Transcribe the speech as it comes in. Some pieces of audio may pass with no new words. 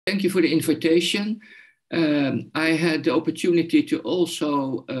Thank you for the invitation. I had the opportunity to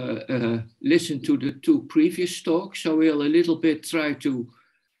also listen to the two previous talks, so we'll a little bit try to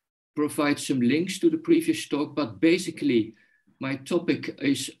provide some links to the previous talk, but basically my topic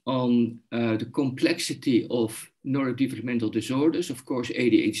is on the complexity of neurodevelopmental disorders, of course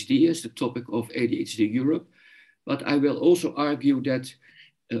ADHD is the topic of ADHD Europe, but I will also argue that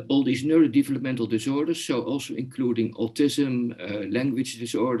all these neurodevelopmental disorders, so also including autism, language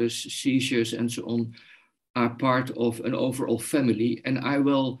disorders, seizures, and so on, are part of an overall family. And I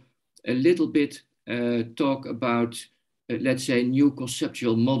will a little bit talk about, let's say, new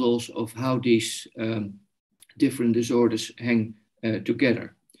conceptual models of how these different disorders hang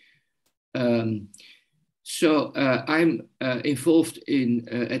together. So I'm involved in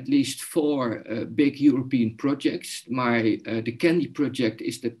at least 4 big European projects. The CANDY project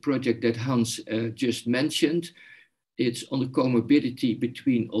is the project that Hans just mentioned. It's on the comorbidity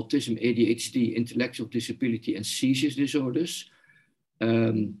between autism, ADHD, intellectual disability, and seizures disorders.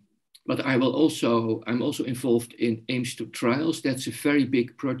 But I'm also involved in AIMS2 trials. That's a very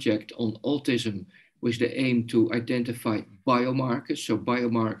big project on autism with the aim to identify biomarkers, so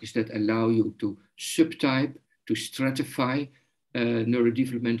biomarkers that allow you to subtype, to stratify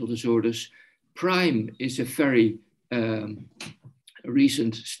neurodevelopmental disorders. PRIME is a very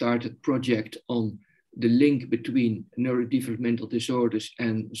recent started project on the link between neurodevelopmental disorders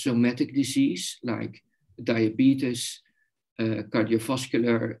and somatic disease, like diabetes,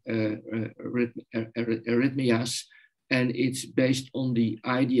 cardiovascular arrhythmias, and it's based on the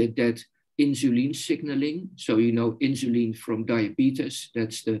idea that insulin signaling, so you know insulin from diabetes,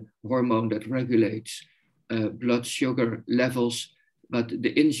 that's the hormone that regulates blood sugar levels, but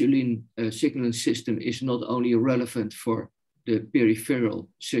the insulin signaling system is not only relevant for the peripheral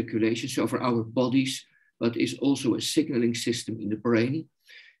circulation, so for our bodies, but is also a signaling system in the brain.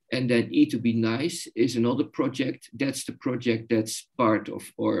 And then E2B-NICE is another project. That's the project that's part of,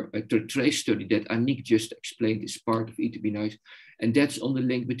 or a trace study that Annick just explained is part of E2B-NICE. And that's on the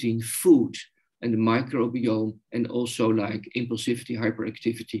link between food and the microbiome, and also like impulsivity,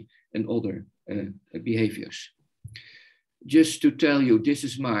 hyperactivity, and other behaviors. Just to tell you, this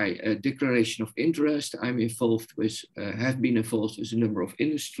is my declaration of interest. I'm involved with, have been involved with a number of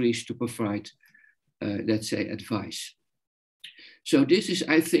industries to provide, let's say, advice. So this is,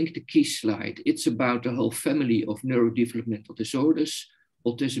 I think, the key slide. It's about the whole family of neurodevelopmental disorders,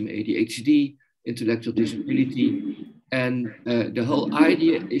 autism, ADHD, intellectual disability. And the whole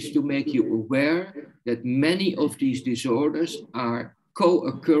idea is to make you aware that many of these disorders are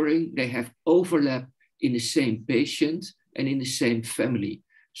co-occurring. They have overlap in the same patient and in the same family.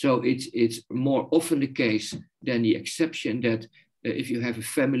 So it's more often the case than the exception that if you have a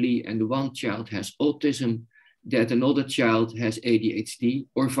family and one child has autism, that another child has ADHD,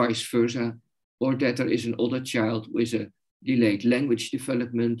 or vice versa, or that there is another child with a delayed language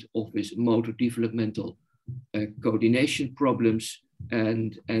development or with motor developmental coordination problems.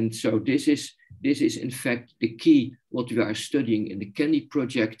 And so this is in fact the key what we are studying in the CANDY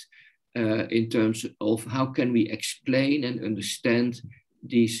project in terms of how can we explain and understand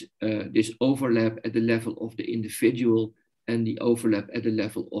this overlap at the level of the individual and the overlap at the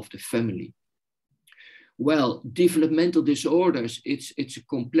level of the family. Well, developmental disorders, it's a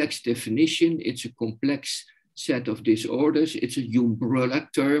complex definition. It's a complex set of disorders. It's a umbrella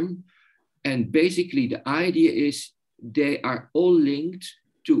term. And basically the idea is they are all linked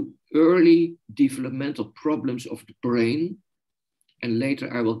to early developmental problems of the brain. And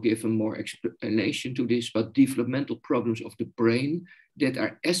later I will give a more explanation to this, but developmental problems of the brain that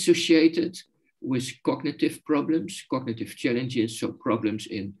are associated with cognitive problems, cognitive challenges, so problems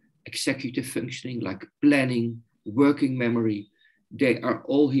in executive functioning like planning, working memory. They are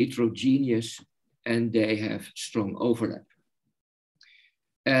all heterogeneous and they have strong overlap.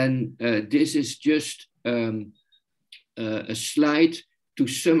 And this is just a slide to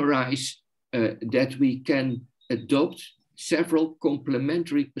summarize that we can adopt several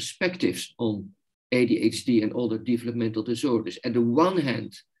complementary perspectives on ADHD and other developmental disorders. On the one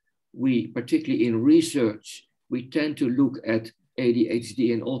hand, we, particularly in research, we tend to look at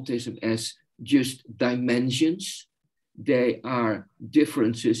ADHD and autism as just dimensions. They are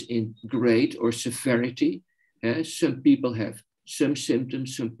differences in grade or severity. Some people have some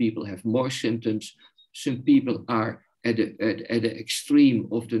symptoms, some people have more symptoms, some people are at the extreme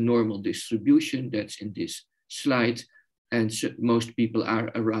of the normal distribution, that's in this slide, and so most people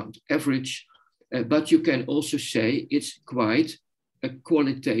are around average. But you can also say it's quite a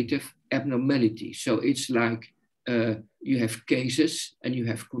qualitative abnormality. So it's like you have cases and you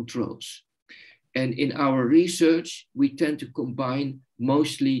have controls. And in our research, we tend to combine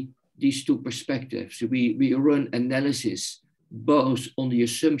mostly these two perspectives. We run analysis both on the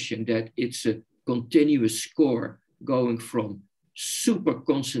assumption that it's a continuous score going from super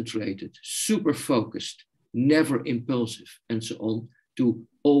concentrated, super focused, never impulsive, and so on, to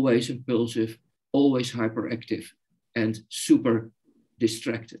always impulsive, always hyperactive, and super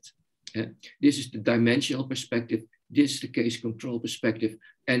distracted. This is the dimensional perspective. This is the case control perspective.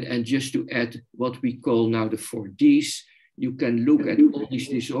 And just to add what we call now the 4Ds, you can look at all these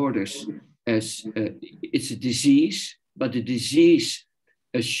disorders as it's a disease, but the disease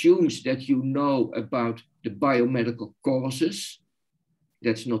assumes that you know about the biomedical causes.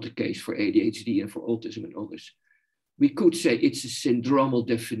 That's not the case for ADHD and for autism and others. We could say it's a syndromal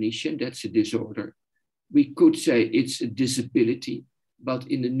definition, that's a disorder. We could say it's a disability, but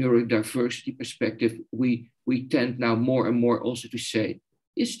in the neurodiversity perspective, we tend now more and more also to say,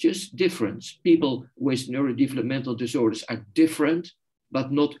 it's just difference. People with neurodevelopmental disorders are different,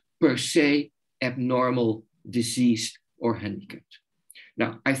 but not per se abnormal, diseased, or handicapped.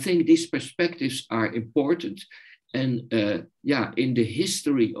 Now, I think these perspectives are important. And in the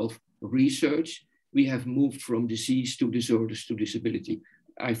history of research, we have moved from disease to disorders to disability,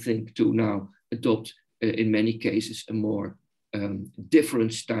 I think, to now adopt, in many cases, a more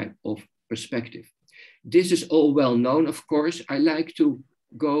different type of perspective. This is all well known, of course. I like to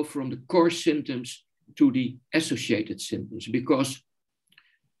go from the core symptoms to the associated symptoms, because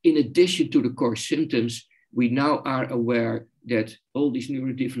in addition to the core symptoms, we now are aware that all these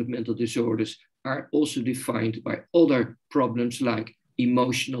neurodevelopmental disorders are also defined by other problems like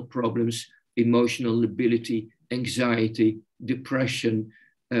emotional problems, emotional lability, anxiety, depression,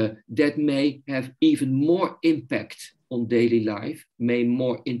 that may have even more impact on daily life, may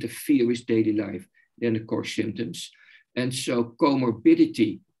more interfere with daily life than the core symptoms. And so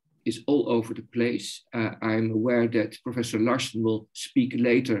comorbidity is all over the place. I'm aware that Professor Larsen will speak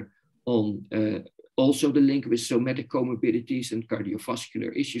later on also the link with somatic comorbidities and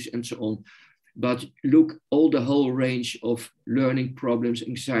cardiovascular issues and so on. But look, all the whole range of learning problems,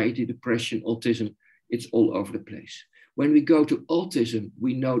 anxiety, depression, autism, it's all over the place. When we go to autism,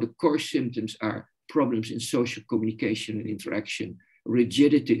 we know the core symptoms are problems in social communication and interaction,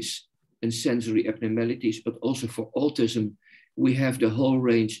 rigidities and sensory abnormalities, but also for autism, we have the whole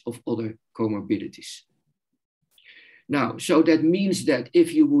range of other comorbidities. Now, so that means that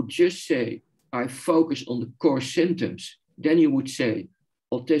if you would just say, I focus on the core symptoms, then you would say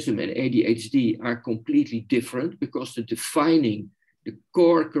autism and ADHD are completely different because the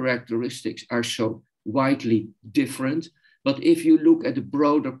core characteristics are so widely different. But if you look at the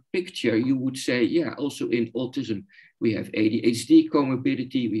broader picture, you would say, yeah, also in autism, we have ADHD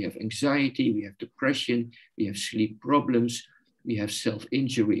comorbidity, we have anxiety, we have depression, we have sleep problems, we have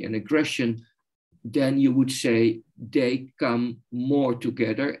self-injury and aggression. Then you would say they come more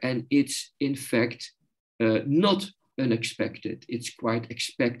together, and it's in fact not unexpected. It's quite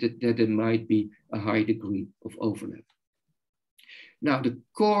expected that there might be a high degree of overlap. Now, the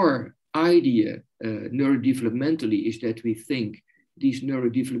core idea neurodevelopmentally is that we think these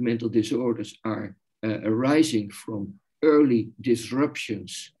neurodevelopmental disorders are arising from early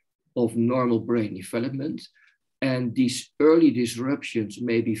disruptions of normal brain development. And these early disruptions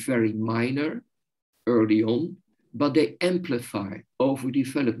may be very minor early on, but they amplify over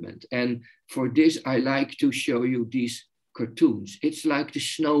development. And for this, I like to show you these cartoons. It's like the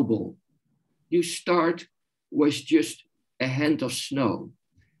snowball. You start with just a hand of snow,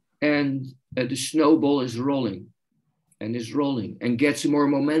 and the snowball is rolling and gets more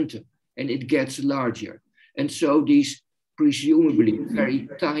momentum, and it gets larger. And so these presumably very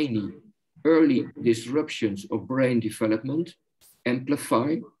tiny early disruptions of brain development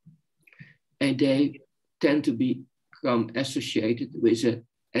amplify, and they tend to become associated with an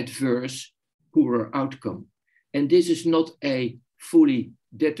adverse, poorer outcome. And this is not a fully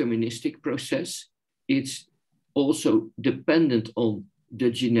deterministic process. It's also dependent on the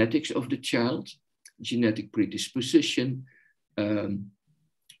genetics of the child, genetic predisposition,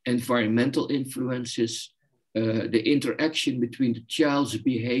 environmental influences, the interaction between the child's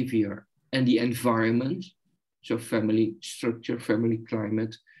behavior and the environment, so family structure, family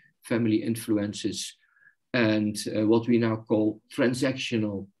climate, family influences, and what we now call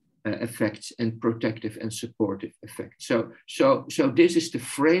transactional effects and protective and supportive effects. So this is the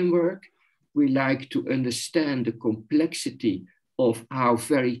framework. We like to understand the complexity of how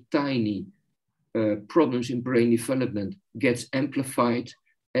very tiny problems in brain development gets amplified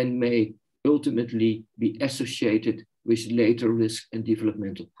and may ultimately be associated with later risk and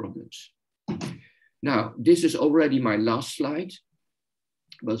developmental problems. Now, this is already my last slide.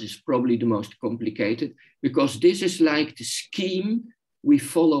 but it's probably the most complicated, because this is like the scheme we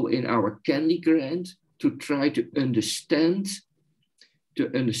follow in our candy grant to try to understand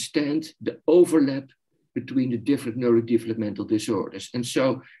the overlap between the different neurodevelopmental disorders. And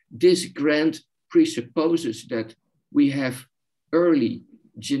so this grant presupposes that we have early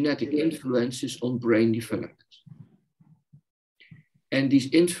genetic influences on brain development. And these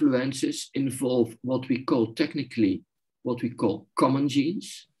influences involve what we call technically, what we call common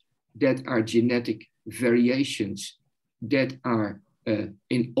genes, that are genetic variations that are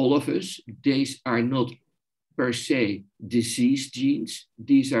in all of us. These are not per se disease genes.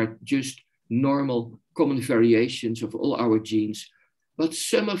 These are just normal common variations of all our genes. But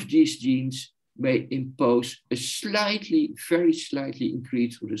some of these genes may impose a very slightly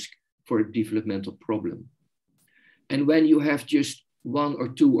increased risk for a developmental problem. And when you have just 1 or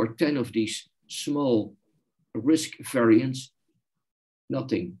 2 or 10 of these small risk variants,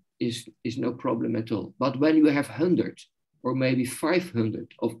 nothing is no problem at all. But when you have 100 or maybe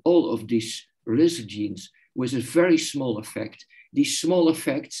 500 of all of these risk genes with a very small effect, these small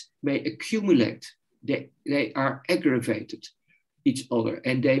effects may accumulate. They are aggravated each other,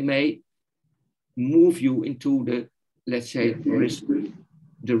 and they may move you into the, let's say,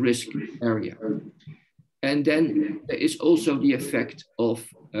 the risk area. And then there is also the effect of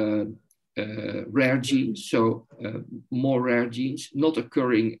rare genes, so more rare genes, not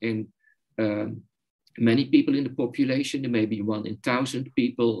occurring in many people in the population. There may be 1 in 1,000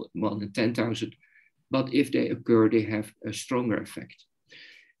 people, 1 in 10,000, but if they occur, they have a stronger effect.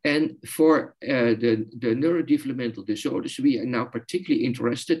 And for the neurodevelopmental disorders, we are now particularly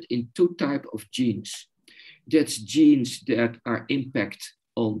interested in 2 types of genes. That's genes that are impact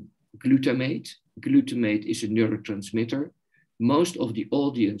on glutamate. Glutamate is a neurotransmitter. Most of the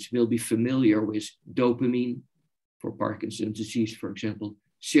audience will be familiar with dopamine for Parkinson's disease, for example,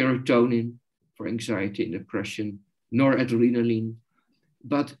 serotonin for anxiety and depression, noradrenaline.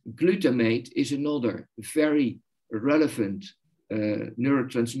 But glutamate is another very relevant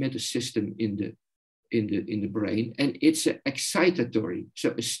neurotransmitter system in the brain, and it's an excitatory,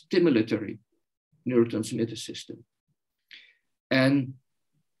 so a stimulatory neurotransmitter system. And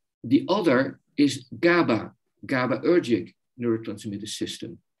the other is GABAergic neurotransmitter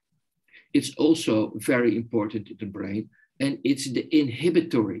system. It's also very important in the brain, and it's the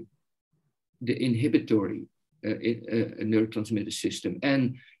inhibitory neurotransmitter system.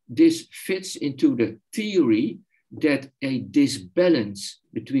 And this fits into the theory that a disbalance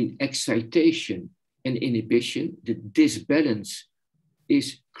between excitation and inhibition, the disbalance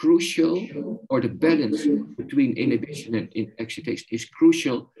is crucial, or the balance between inhibition and excitation is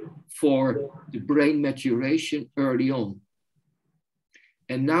crucial for the brain maturation early on.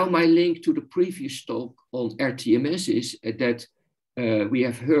 And now my link to the previous talk on RTMS is that we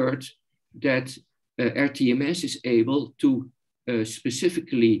have heard that RTMS is able to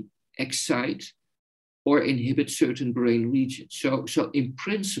specifically excite or inhibit certain brain regions. So in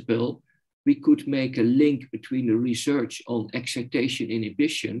principle, we could make a link between the research on excitation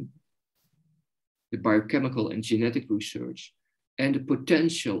inhibition, the biochemical and genetic research, and the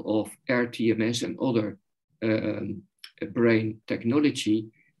potential of RTMS and other brain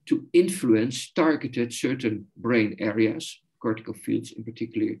technology to influence targeted certain brain areas, cortical fields in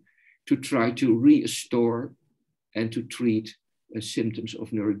particular, to try to restore and to treat symptoms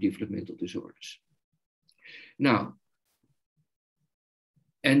of neurodevelopmental disorders. Now,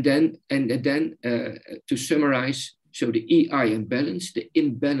 and then to summarize, so the EI imbalance, the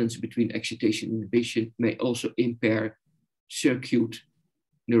imbalance between excitation and inhibition may also impair circuit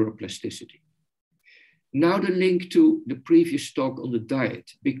neuroplasticity. Now the link to the previous talk on the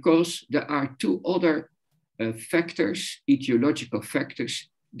diet, because there are 2 other factors, etiological factors,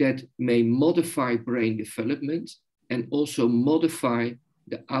 that may modify brain development and also modify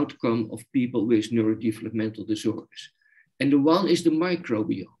the outcome of people with neurodevelopmental disorders. And the one is the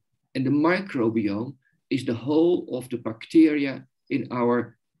microbiome. And the microbiome is the whole of the bacteria in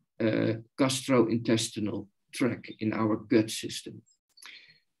our gastrointestinal tract, in our gut system.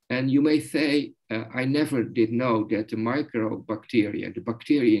 And you may say, I never did know that the microbacteria, the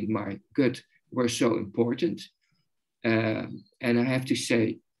bacteria in my gut, were so important. And I have to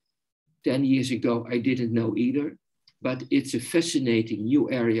say, 10 years ago, I didn't know either, but it's a fascinating new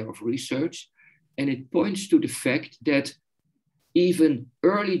area of research. And it points to the fact that even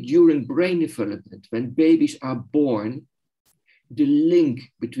early during brain development, when babies are born, the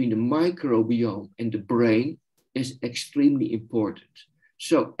link between the microbiome and the brain is extremely important.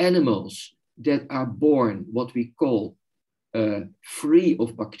 So animals that are born, what we call free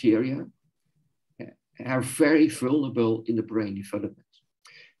of bacteria, are very vulnerable in the brain development.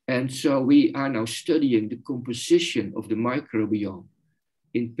 And so we are now studying the composition of the microbiome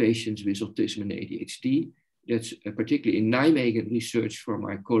in patients with autism and ADHD. That's particularly in Nijmegen research from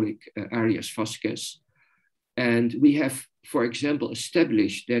my colleague Arias Vasquez. And we have, for example,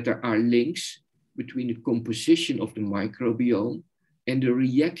 established that there are links between the composition of the microbiome and the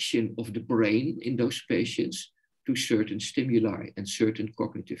reaction of the brain in those patients to certain stimuli and certain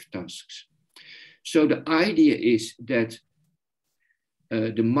cognitive tasks. So the idea is that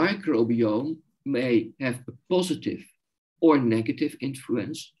the microbiome may have a positive or negative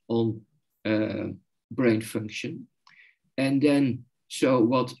influence on brain function. And then, so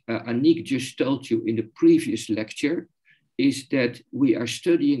what Aniek just told you in the previous lecture is that we are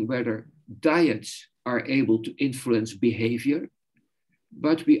studying whether diets are able to influence behavior,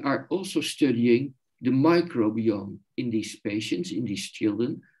 but we are also studying the microbiome in these patients, in these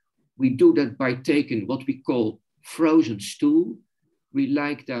children. We do that by taking what we call frozen stool. We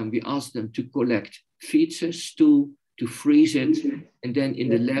ask them to collect feces, stool, to freeze it. And then in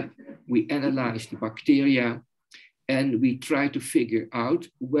the lab, we analyze the bacteria and we try to figure out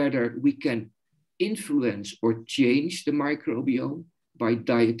whether we can influence or change the microbiome by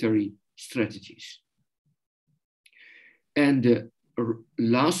dietary strategies. And the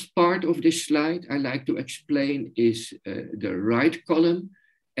last part of this slide I like to explain is the right column.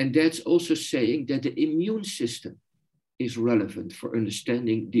 And that's also saying that the immune system is relevant for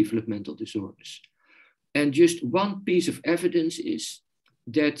understanding developmental disorders. And just one piece of evidence is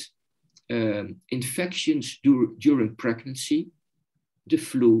that infections during pregnancy, the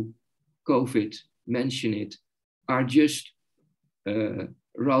flu, COVID, mention it, are just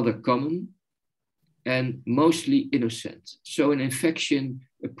rather common and mostly innocent. So an infection,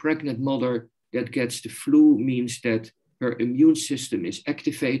 a pregnant mother that gets the flu means that her immune system is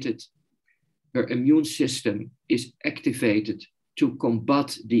activated. Her immune system is activated to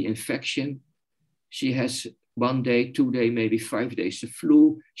combat the infection. She has 1 day, 2 days, maybe 5 days of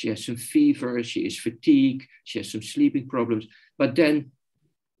flu. She has some fever, she is fatigued, she has some sleeping problems. But then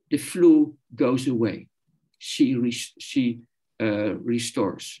the flu goes away. She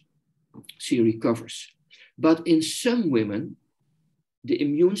restores, she recovers. But in some women, the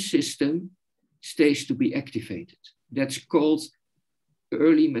immune system stays to be activated. That's called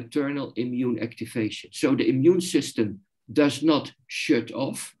early maternal immune activation. So the immune system does not shut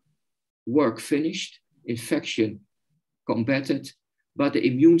off, work finished, infection combated, but the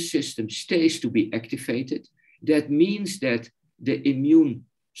immune system stays to be activated. That means that the immune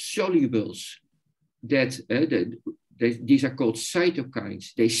solubles, these are called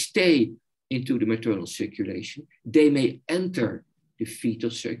cytokines, they stay into the maternal circulation. They may enter the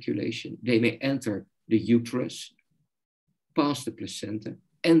fetal circulation. They may enter the uterus, past the placenta,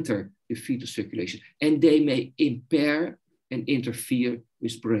 enter the fetal circulation, and they may impair and interfere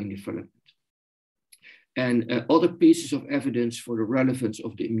with brain development. And other pieces of evidence for the relevance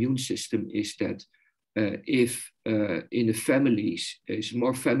of the immune system is that if in the families, there's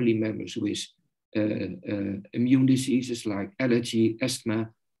more family members with immune diseases like allergy, asthma,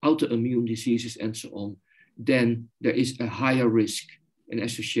 autoimmune diseases, and so on, then there is a higher risk and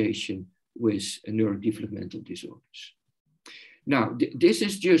association with neurodevelopmental disorders. Now, this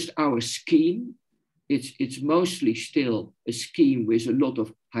is just our scheme. It's mostly still a scheme with a lot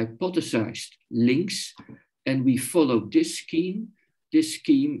of hypothesized links, and we follow this scheme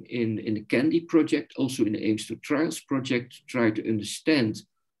in the CANDY project, also in the Aims to Trials project, to try to understand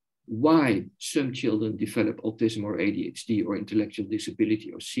why some children develop autism or ADHD or intellectual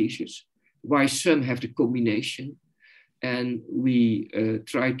disability or seizures, why some have the combination, and we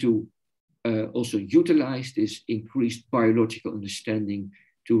try to also utilize this increased biological understanding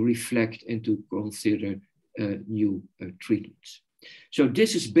to reflect and to consider new treatments. So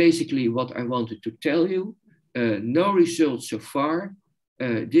this is basically what I wanted to tell you. No results so far.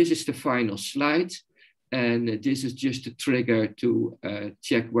 This is the final slide. And this is just a trigger to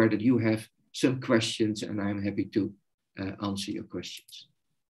check whether you have some questions, and I'm happy to answer your questions.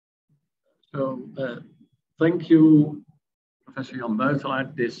 So thank you, Professor Jan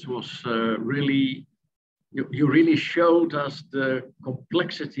Buitelaar. This was really, you really showed us the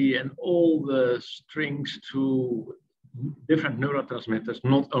complexity and all the strings to different neurotransmitters,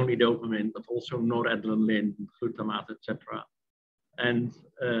 not only dopamine, but also noradrenaline, glutamate, etc. And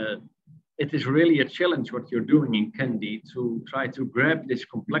it is really a challenge what you're doing in CANDY to try to grab this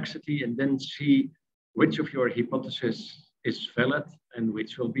complexity and then see which of your hypotheses is valid and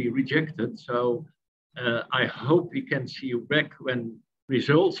which will be rejected. So I hope we can see you back when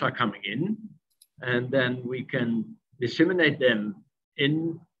results are coming in, and then we can disseminate them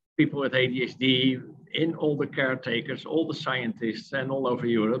in people with ADHD, in all the caretakers, all the scientists, and all over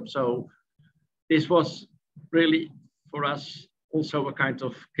Europe. So this was really for us also a kind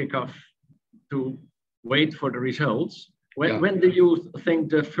of kickoff to wait for the results. When do you think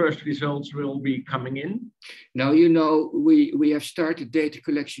the first results will be coming in? Now, you know, we have started data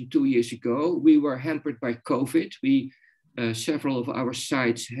collection 2 years ago. We were hampered by COVID. Several of our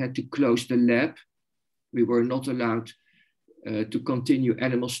sites had to close the lab. We were not allowed to continue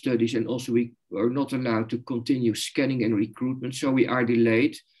animal studies, and also we were not allowed to continue scanning and recruitment. So we are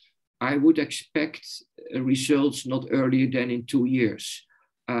delayed. I would expect results not earlier than in 2 years.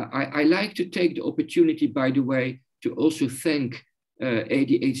 I like to take the opportunity, by the way, to also thank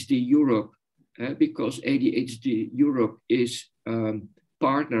ADHD Europe, because ADHD Europe is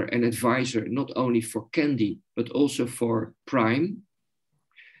partner and advisor, not only for Candy, but also for Prime.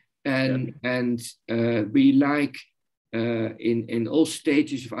 And we like in all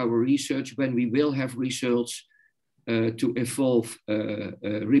stages of our research, when we will have results, to involve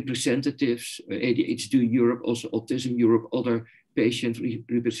representatives, ADHD Europe, also Autism Europe, other patient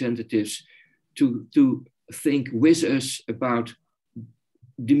representatives, to think with us about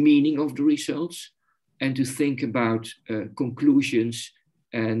the meaning of the results and to think about conclusions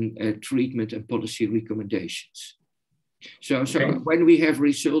and treatment and policy recommendations. So when we have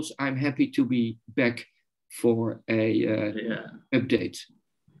results, I'm happy to be back for a update.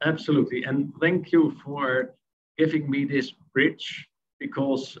 Absolutely, and thank you for giving me this bridge,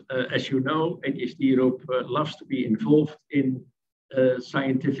 because as you know, ADHD Europe loves to be involved in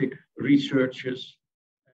scientific researches